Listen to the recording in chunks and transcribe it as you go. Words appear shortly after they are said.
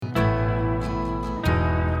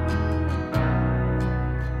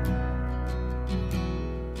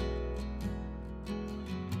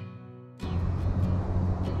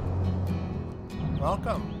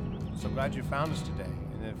welcome. So glad you found us today.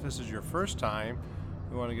 And if this is your first time,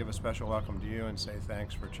 we want to give a special welcome to you and say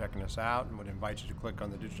thanks for checking us out, and would invite you to click on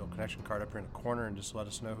the digital connection card up here in the corner and just let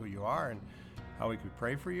us know who you are and how we could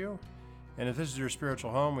pray for you. And if this is your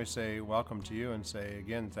spiritual home, we say welcome to you and say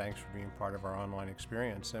again thanks for being part of our online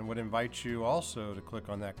experience, and would invite you also to click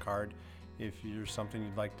on that card if there's something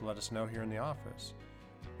you'd like to let us know here in the office.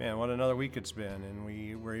 Man, what another week it's been, and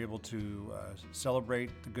we were able to celebrate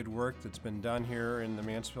the good work that's been done here in the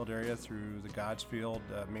Mansfield area through the Godsfield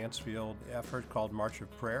Mansfield effort called March of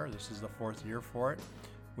Prayer. This is the fourth year for it.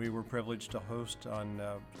 We were privileged to host on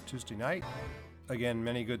Tuesday night. Again,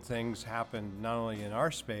 many good things happened not only in our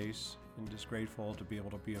space, and just grateful to be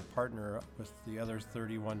able to be a partner with the other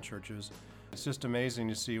 31 churches. It's just amazing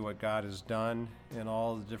to see what God has done in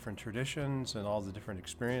all the different traditions and all the different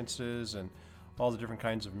experiences and all the different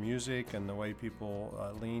kinds of music and the way people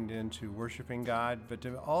leaned into worshiping God, but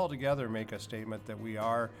to all together make a statement that we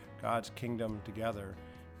are God's kingdom together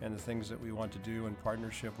and the things that we want to do in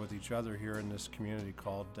partnership with each other here in this community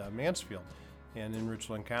called Mansfield and in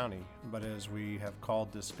Richland County, but as we have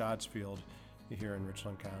called this Godsfield here in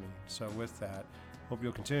Richland County. So with that, hope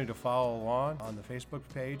you'll continue to follow along on the Facebook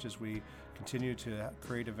page as we continue to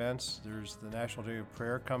create events. There's the National Day of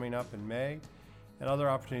Prayer coming up in May, and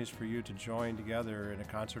other opportunities for you to join together in a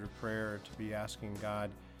concert of prayer to be asking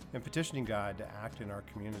God and petitioning God to act in our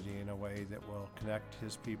community in a way that will connect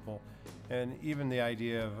His people, and even the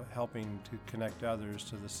idea of helping to connect others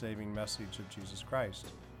to the saving message of Jesus Christ.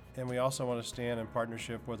 And we also want to stand in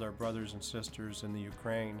partnership with our brothers and sisters in the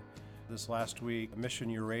Ukraine. This last week,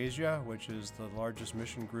 Mission Eurasia, which is the largest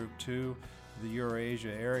mission group to the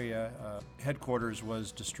Eurasia area, headquarters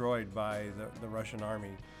was destroyed by the Russian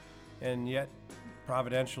army. And yet,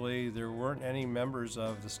 providentially, there weren't any members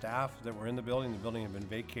of the staff that were in the building. The building had been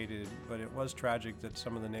vacated, but it was tragic that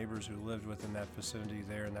some of the neighbors who lived within that vicinity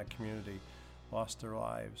there in that community lost their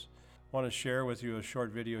lives. I want to share with you a short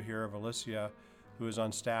video here of Alicia, who is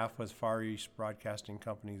on staff with Far East Broadcasting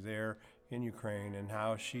Company there in Ukraine, and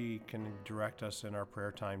how she can direct us in our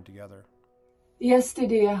prayer time together.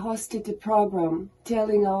 Yesterday, I hosted a program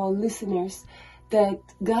telling our listeners that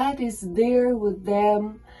God is there with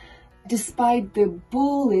them despite the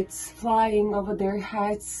bullets flying over their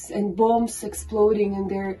heads and bombs exploding in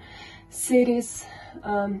their cities.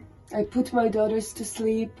 I put my daughters to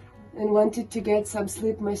sleep and wanted to get some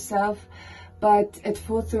sleep myself, but at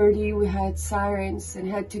 4:30 we had sirens and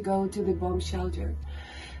had to go to the bomb shelter.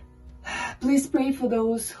 Please pray for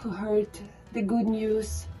those who heard the good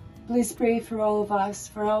news. Please pray for all of us,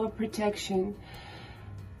 for our protection,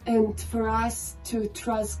 and for us to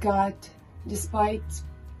trust God despite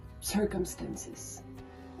circumstances.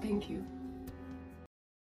 Thank you.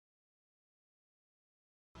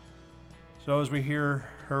 So as we hear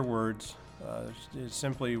her words, it's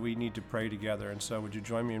simply we need to pray together. And so would you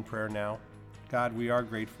join me in prayer now? God, we are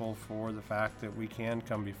grateful for the fact that we can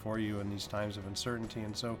come before you in these times of uncertainty.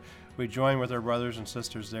 And so we join with our brothers and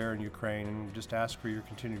sisters there in Ukraine and just ask for your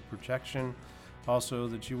continued protection. Also,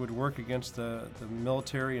 that you would work against the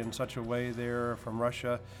military in such a way there from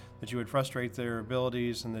Russia, that you would frustrate their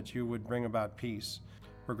abilities and that you would bring about peace.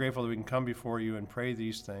 We're grateful that we can come before you and pray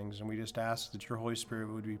these things, and we just ask that your Holy Spirit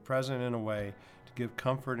would be present in a way to give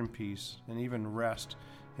comfort and peace and even rest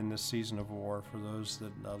in this season of war for those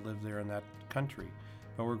that live there in that country.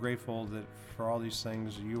 But we're grateful that for all these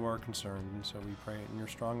things you are concerned, and so we pray it in your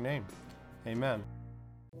strong name. Amen.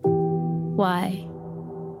 Why?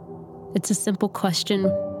 It's a simple question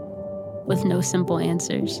with no simple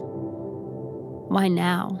answers. Why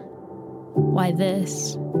now? Why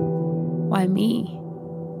this? Why me?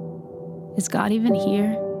 Is God even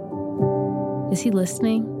here? Is He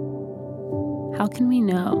listening? How can we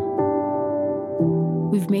know?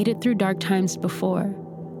 We've made it through dark times before,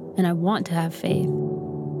 and I want to have faith,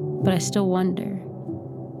 but I still wonder,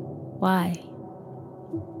 why?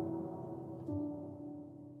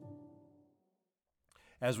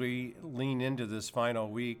 As we lean into this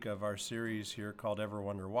final week of our series here called Ever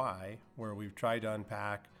Wonder Why, where we've tried to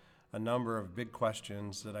unpack a number of big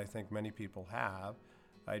questions that I think many people have,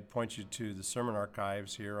 I'd point you to the sermon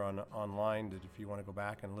archives here online that if you want to go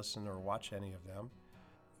back and listen or watch any of them.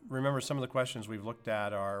 Remember, some of the questions we've looked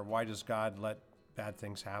at are, why does God let bad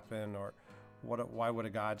things happen? Or why would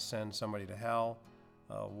a God send somebody to hell?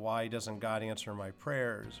 Why doesn't God answer my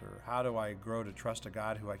prayers? Or how do I grow to trust a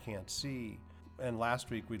God who I can't see? And last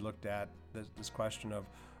week we looked at this question of,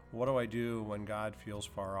 what do I do when God feels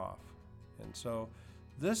far off? And so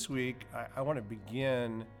this week I want to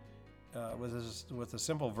begin with a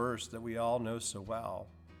simple verse that we all know so well.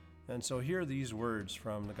 And so hear these words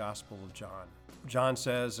from the Gospel of John. John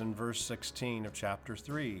says in verse 16 of chapter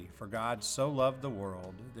 3, "For God so loved the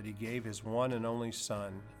world that he gave his one and only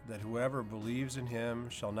Son, that whoever believes in him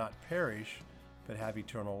shall not perish, but have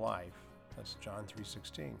eternal life." That's John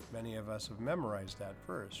 3:16. Many of us have memorized that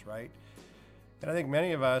verse, right? And I think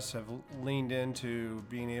many of us have leaned into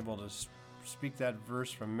being able to speak that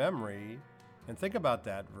verse from memory and think about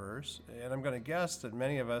that verse. And I'm going to guess that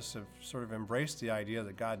many of us have sort of embraced the idea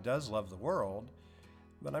that God does love the world.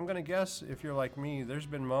 But I'm going to guess, if you're like me, there's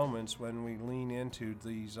been moments when we lean into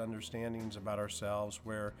these understandings about ourselves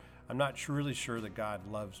where I'm not really sure that God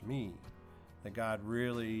loves me, that God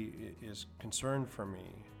really is concerned for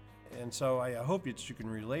me. And so I hope that you can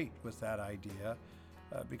relate with that idea,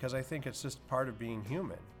 because I think it's just part of being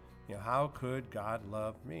human. How could God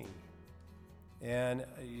love me? And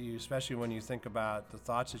especially when you think about the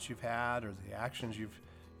thoughts that you've had or the actions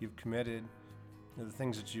you've committed, the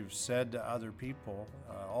things that you've said to other people,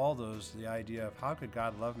 all those, the idea of how could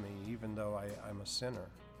God love me even though I'm a sinner?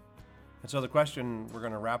 And so the question we're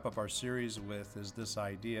going to wrap up our series with is this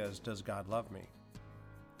idea: is does God love me?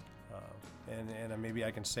 And maybe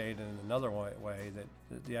I can say it in another way,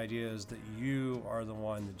 that the idea is that you are the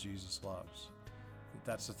one that Jesus loves.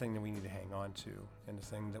 That's the thing that we need to hang on to, and the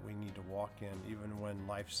thing that we need to walk in, even when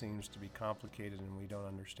life seems to be complicated and we don't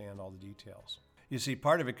understand all the details. You see,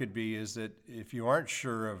 part of it could be is that if you aren't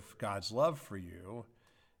sure of God's love for you,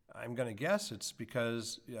 I'm going to guess it's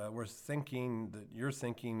because you're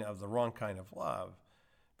thinking of the wrong kind of love.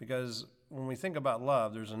 Because when we think about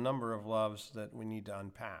love, there's a number of loves that we need to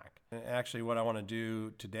unpack. And actually, what I want to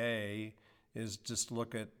do today is just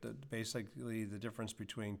look at basically the difference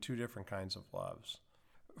between two different kinds of loves.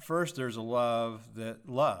 First, there's a love that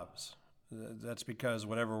loves. That's because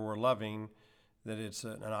whatever we're loving, that it's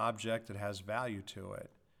an object that has value to it.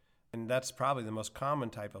 And that's probably the most common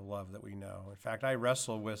type of love that we know. In fact, I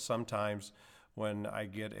wrestle with sometimes when I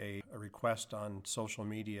get a request on social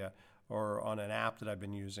media or on an app that I've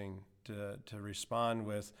been using to respond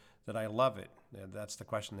with that I love it. That's the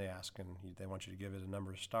question they ask, and they want you to give it a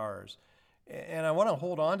number of stars. And I want to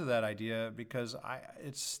hold on to that idea because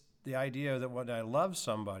it's the idea that when I love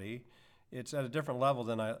somebody, it's at a different level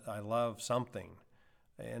than I love something.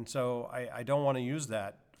 And so I don't want to use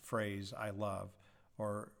that phrase, I love,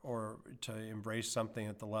 or to embrace something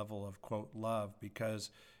at the level of, quote, love, because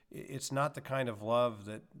it's not the kind of love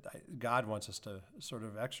that God wants us to sort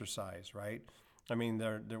of exercise, right? I mean,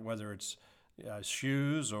 whether it's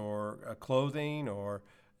shoes or clothing or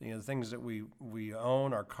the things that we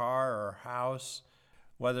own, our car or our house,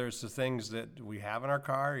 whether it's the things that we have in our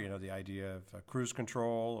car, the idea of cruise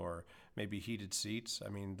control or maybe heated seats. I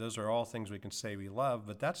mean, those are all things we can say we love,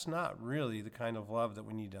 but that's not really the kind of love that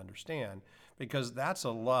we need to understand, because that's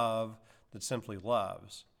a love that simply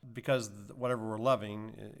loves. Because whatever we're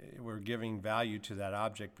loving, we're giving value to that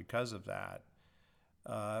object because of that.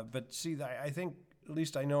 But see, I think, at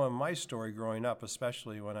least I know in my story growing up,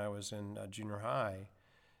 especially when I was in junior high,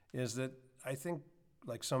 is that I think,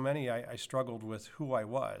 like so many, I struggled with who I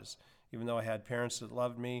was. Even though I had parents that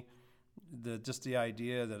loved me, just the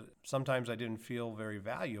idea that sometimes I didn't feel very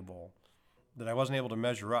valuable, that I wasn't able to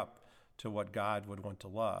measure up to what God would want to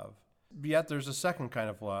love. But yet there's a second kind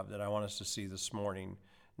of love that I want us to see this morning.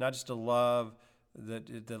 Not just a love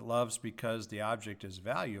that loves because the object is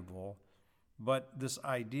valuable, but this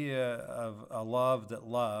idea of a love that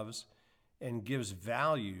loves and gives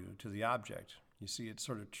value to the object. You see, it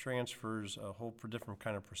sort of transfers a whole different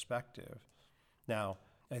kind of perspective. Now,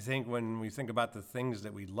 I think when we think about the things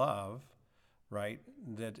that we love, right,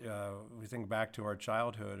 that we think back to our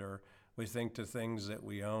childhood, or we think to things that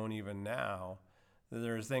we own even now,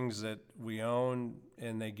 there are things that we own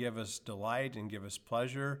and they give us delight and give us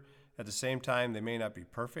pleasure. At the same time, they may not be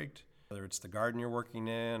perfect, whether it's the garden you're working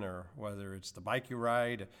in or whether it's the bike you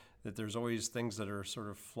ride, that there's always things that are sort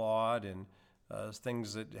of flawed and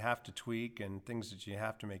things that have to tweak and things that you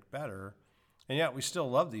have to make better. And yet we still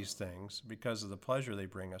love these things because of the pleasure they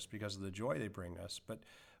bring us, because of the joy they bring us. But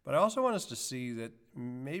I also want us to see that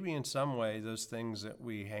maybe in some way those things that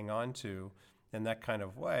we hang on to in that kind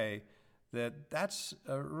of way, that's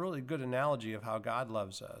a really good analogy of how God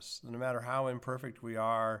loves us. No matter how imperfect we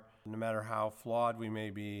are, no matter how flawed we may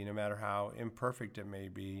be, no matter how imperfect it may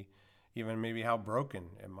be, even maybe how broken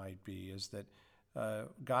it might be, is that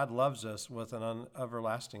God loves us with an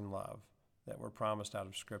everlasting love that we're promised out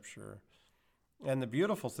of Scripture. And the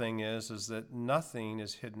beautiful thing is that nothing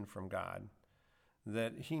is hidden from God,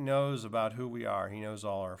 that He knows about who we are. He knows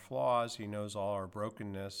all our flaws. He knows all our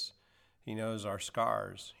brokenness. He knows our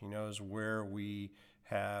scars. He knows where we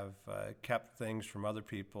have kept things from other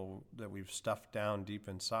people that we've stuffed down deep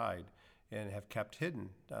inside and have kept hidden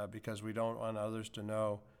because we don't want others to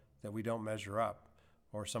know that we don't measure up,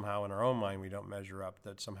 or somehow in our own mind we don't measure up,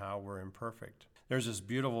 that somehow we're imperfect. There's this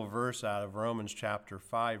beautiful verse out of Romans chapter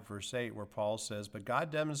 5, verse 8, where Paul says, "But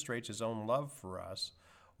God demonstrates his own love for us.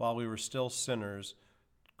 While we were still sinners,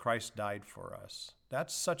 Christ died for us."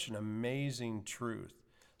 That's such an amazing truth,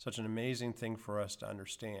 such an amazing thing for us to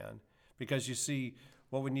understand. Because you see,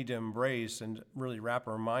 what we need to embrace and really wrap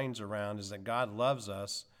our minds around is that God loves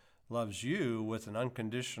us, loves you with an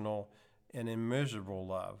unconditional and immeasurable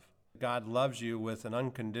love. God loves you with an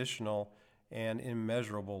unconditional and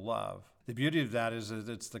immeasurable love. The beauty of that is that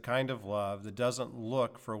it's the kind of love that doesn't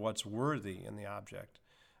look for what's worthy in the object,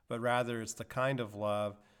 but rather it's the kind of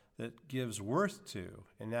love that gives worth to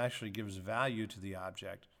and actually gives value to the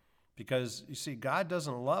object. Because, you see, God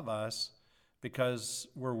doesn't love us because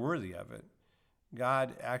we're worthy of it.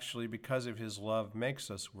 God actually, because of his love,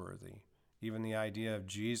 makes us worthy. Even the idea of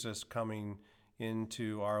Jesus coming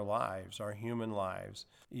into our lives, our human lives,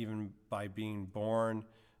 even by being born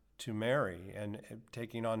to Mary and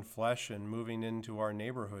taking on flesh and moving into our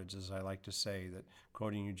neighborhoods, as I like to say, that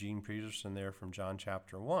quoting Eugene Peterson there from John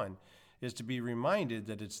chapter 1, is to be reminded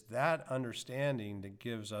that it's that understanding that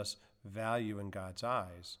gives us value in God's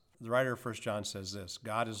eyes. The writer of 1 John says this,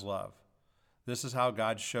 "God is love. This is how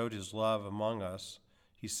God showed his love among us.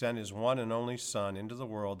 He sent his one and only Son into the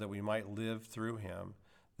world that we might live through him.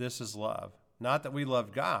 This is love. Not that we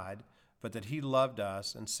loved God, but that he loved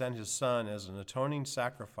us and sent his Son as an atoning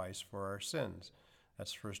sacrifice for our sins."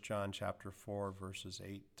 That's 1 John chapter 4, verses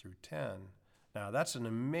 8 through 10. Now, that's an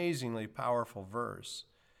amazingly powerful verse.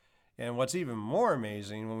 And what's even more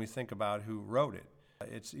amazing when we think about who wrote it,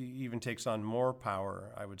 it even takes on more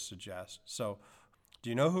power, I would suggest. So, do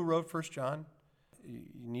you know who wrote 1 John? You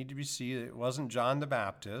need to see it wasn't John the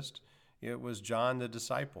Baptist, it was John the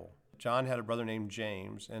disciple. John had a brother named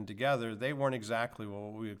James, and together they weren't exactly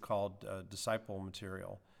what we would call disciple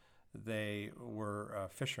material. They were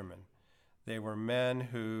fishermen. They were men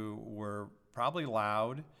who were probably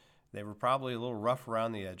loud. They were probably a little rough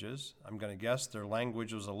around the edges. I'm going to guess their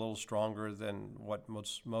language was a little stronger than what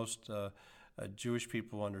most Jewish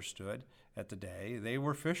people understood at the day. They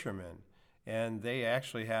were fishermen, and they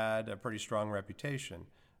actually had a pretty strong reputation.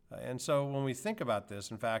 And so when we think about this,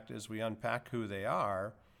 in fact, as we unpack who they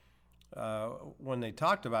are, when they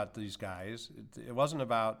talked about these guys, it wasn't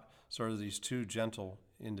about sort of these two gentle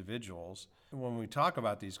individuals. When we talk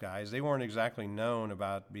about these guys, they weren't exactly known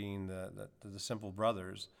about being the simple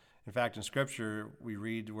brothers. In fact, in Scripture, we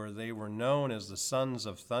read where they were known as the sons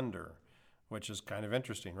of thunder, which is kind of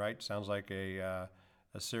interesting, right? Sounds like a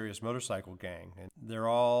serious motorcycle gang. And they're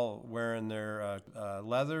all wearing their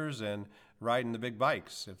leathers and riding the big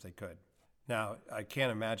bikes if they could. Now, I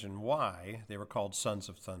can't imagine why they were called Sons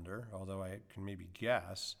of Thunder, although I can maybe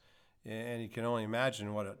guess. And you can only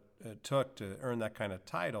imagine what it took to earn that kind of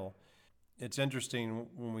title. It's interesting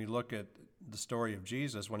when we look at the story of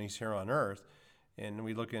Jesus when he's here on earth, and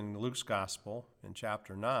we look in Luke's Gospel in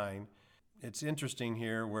chapter 9, it's interesting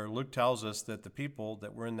here where Luke tells us that the people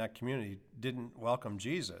that were in that community didn't welcome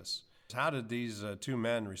Jesus. How did these two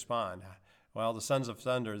men respond? Well, the Sons of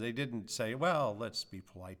Thunder, they didn't say, well, let's be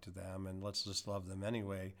polite to them and let's just love them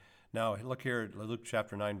anyway. No, look here at Luke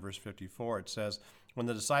chapter 9, verse 54. It says, "When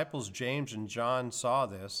the disciples James and John saw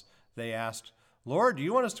this, they asked, 'Lord, do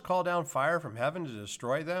you want us to call down fire from heaven to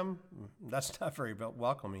destroy them?'" That's not very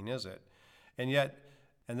welcoming, is it?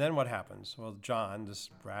 And then what happens? Well, John, this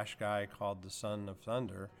brash guy called the Son of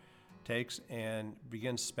Thunder, takes and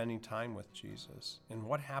begins spending time with Jesus. And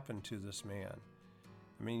what happened to this man?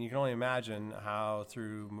 I mean, you can only imagine how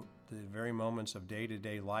through the very moments of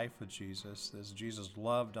day-to-day life with Jesus, as Jesus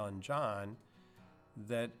loved on John,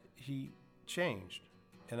 that he changed.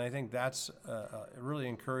 And I think that's a really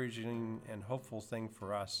encouraging and hopeful thing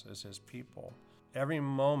for us as his people. Every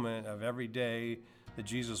moment of every day that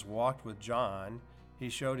Jesus walked with John, he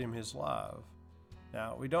showed him his love.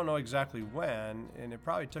 Now, we don't know exactly when, and it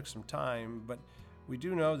probably took some time, but we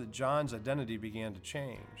do know that John's identity began to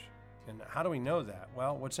change. And how do we know that?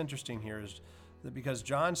 Well, what's interesting here is that because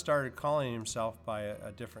John started calling himself by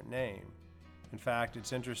a different name. In fact,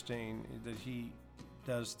 it's interesting that he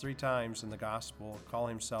does 3 times in the gospel call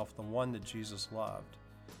himself the one that Jesus loved.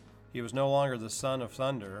 He was no longer the Son of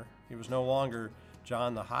Thunder. He was no longer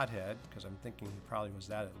John the Hothead, because I'm thinking he probably was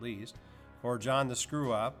that at least, or John the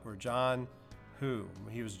Screw-Up, or John who?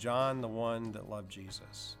 He was John the one that loved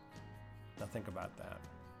Jesus. Now think about that.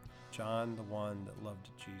 John the one that loved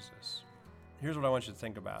Jesus. Here's what I want you to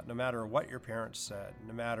think about. No matter what your parents said,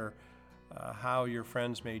 no matter how your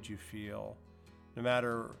friends made you feel, no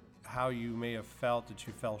matter how you may have felt that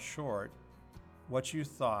you fell short, what you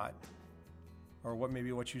thought, or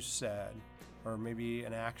what you said, or maybe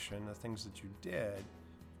an action, the things that you did,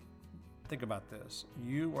 think about this.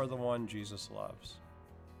 You are the one Jesus loves.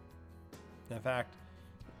 In fact,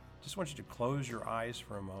 just want you to close your eyes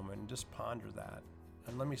for a moment and just ponder that.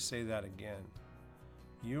 And let me say that again.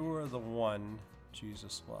 You are the one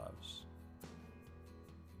Jesus loves.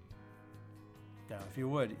 Now, if you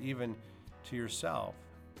would, even to yourself,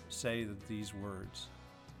 say these words,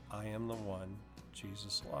 I am the one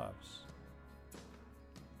Jesus loves.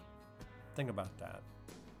 Think about that.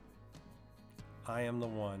 I am the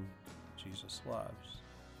one Jesus loves.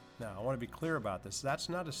 Now, I want to be clear about this. That's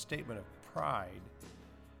not a statement of pride,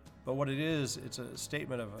 but what it is, it's a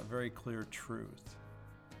statement of a very clear truth.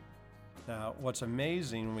 Now, what's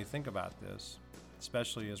amazing when we think about this,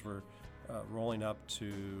 especially as we're rolling up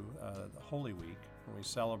to the Holy Week, when we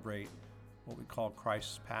celebrate what we call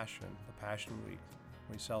Christ's Passion, the Passion Week.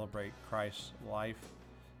 We celebrate Christ's life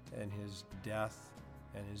and his death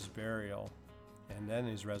and his burial and then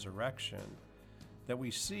his resurrection, that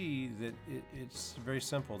we see that it's very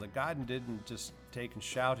simple, that God didn't just take and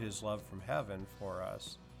shout his love from heaven for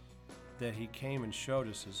us, that he came and showed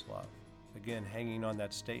us his love. Again, hanging on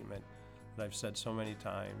that statement that I've said so many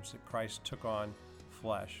times, that Christ took on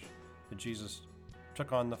flesh, that Jesus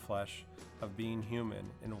took on the flesh of being human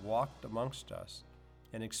and walked amongst us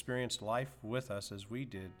and experienced life with us as we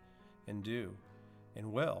did and do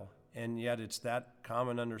and will. And yet it's that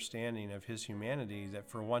common understanding of his humanity that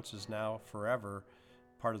for once is now forever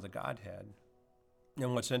part of the Godhead.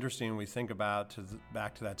 And what's interesting when we think about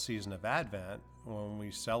back to that season of Advent, when we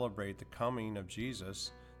celebrate the coming of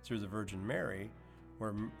Jesus through the Virgin Mary,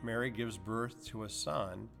 where Mary gives birth to a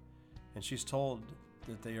son, and she's told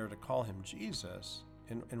that they are to call him Jesus.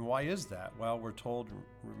 And why is that? Well, we're told,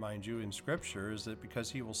 remind you in Scripture, is that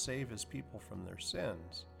because he will save his people from their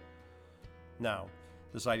sins. Now,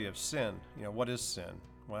 this idea of sin, what is sin?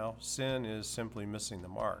 Well, sin is simply missing the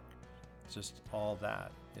mark. It's just all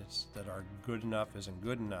that. It's that our good enough isn't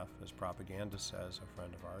good enough, as propaganda says, a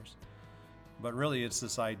friend of ours. But really, it's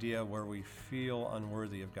this idea where we feel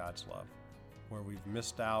unworthy of God's love, where we've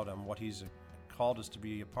missed out on what he's called us to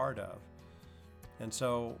be a part of. And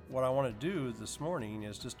so what I want to do this morning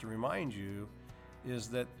is just to remind you is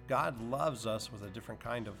that God loves us with a different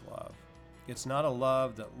kind of love. It's not a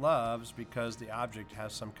love that loves because the object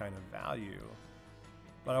has some kind of value.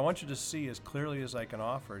 But I want you to see as clearly as I can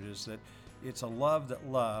offer it is that it's a love that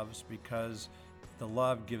loves because the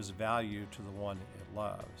love gives value to the one it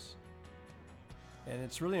loves. And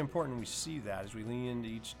it's really important we see that as we lean into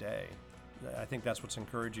each day. I think that's what's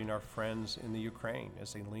encouraging our friends in the Ukraine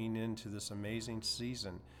as they lean into this amazing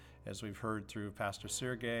season, as we've heard through Pastor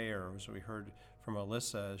Sergey, or as we heard from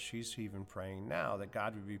Alyssa, she's even praying now that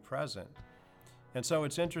God would be present. And so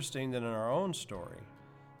it's interesting that in our own story,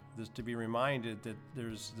 to be reminded that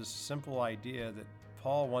there's this simple idea that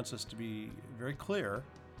Paul wants us to be very clear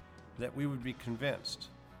that we would be convinced.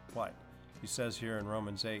 What? He says here in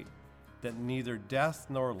Romans 8, that neither death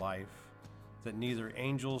nor life, that neither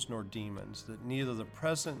angels nor demons, that neither the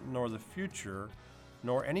present nor the future,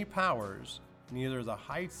 nor any powers, neither the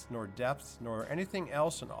height nor depth, nor anything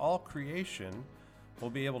else in all creation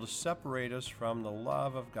will be able to separate us from the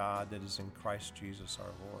love of God that is in Christ Jesus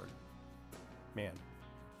our Lord. Man,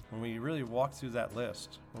 when we really walk through that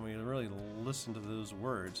list, when we really listen to those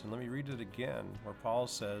words, and let me read it again, where Paul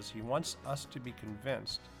says he wants us to be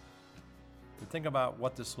convinced. And think about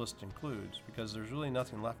what this list includes, because there's really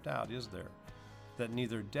nothing left out, is there? That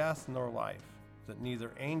neither death nor life, that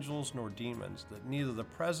neither angels nor demons, that neither the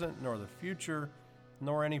present nor the future,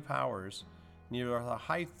 nor any powers, neither the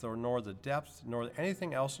height nor the depth, nor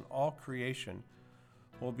anything else in all creation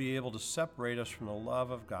will be able to separate us from the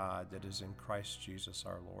love of God that is in Christ Jesus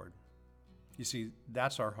our Lord. You see,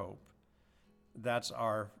 that's our hope. That's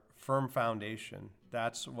our firm foundation.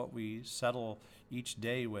 That's what we settle each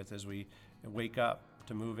day with as we wake up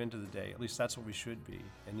to move into the day. At least that's what we should be.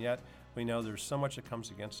 And yet, we know there's so much that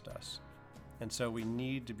comes against us. And so we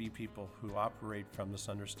need to be people who operate from this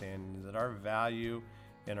understanding that our value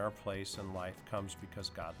and our place in life comes because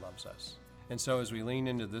God loves us. And so as we lean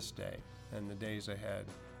into this day and the days ahead,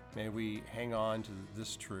 may we hang on to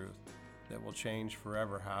this truth that will change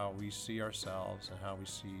forever how we see ourselves and how we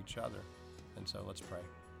see each other. And so let's pray.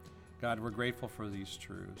 God, we're grateful for these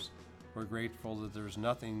truths. We're grateful that there's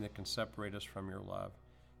nothing that can separate us from your love.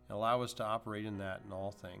 Allow us to operate in that in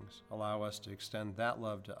all things. Allow us to extend that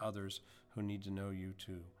love to others who need to know you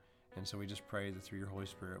too. And so we just pray that through your Holy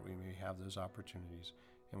Spirit we may have those opportunities.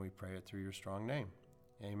 And we pray it through your strong name.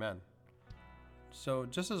 Amen. So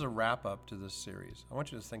just as a wrap up to this series, I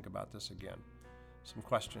want you to think about this again. Some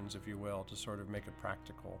questions, if you will, to sort of make it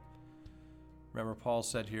practical. Remember, Paul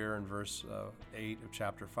said here in verse 8 of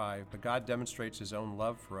chapter 5, "But God demonstrates his own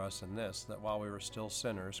love for us in this, that while we were still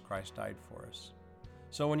sinners, Christ died for us."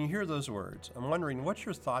 So when you hear those words, I'm wondering, what's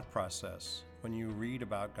your thought process when you read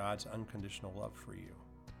about God's unconditional love for you?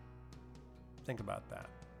 Think about that.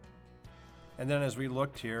 And then as we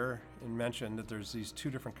looked here and mentioned that there's these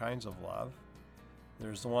two different kinds of love.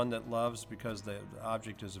 There's the one that loves because the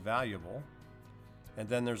object is valuable. And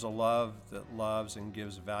then there's a love that loves and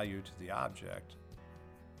gives value to the object.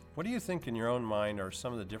 What do you think in your own mind are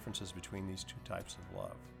some of the differences between these two types of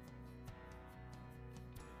love?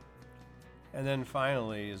 And then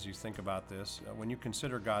finally, as you think about this, when you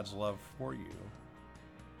consider God's love for you,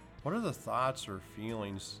 what are the thoughts or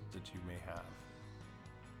feelings that you may have?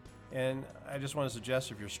 And I just want to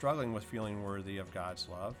suggest, if you're struggling with feeling worthy of God's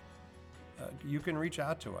love, you can reach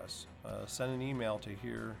out to us. Send an email to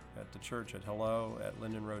here at the church at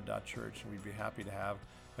hello@lindenroad.church, and we'd be happy to have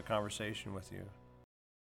a conversation with you.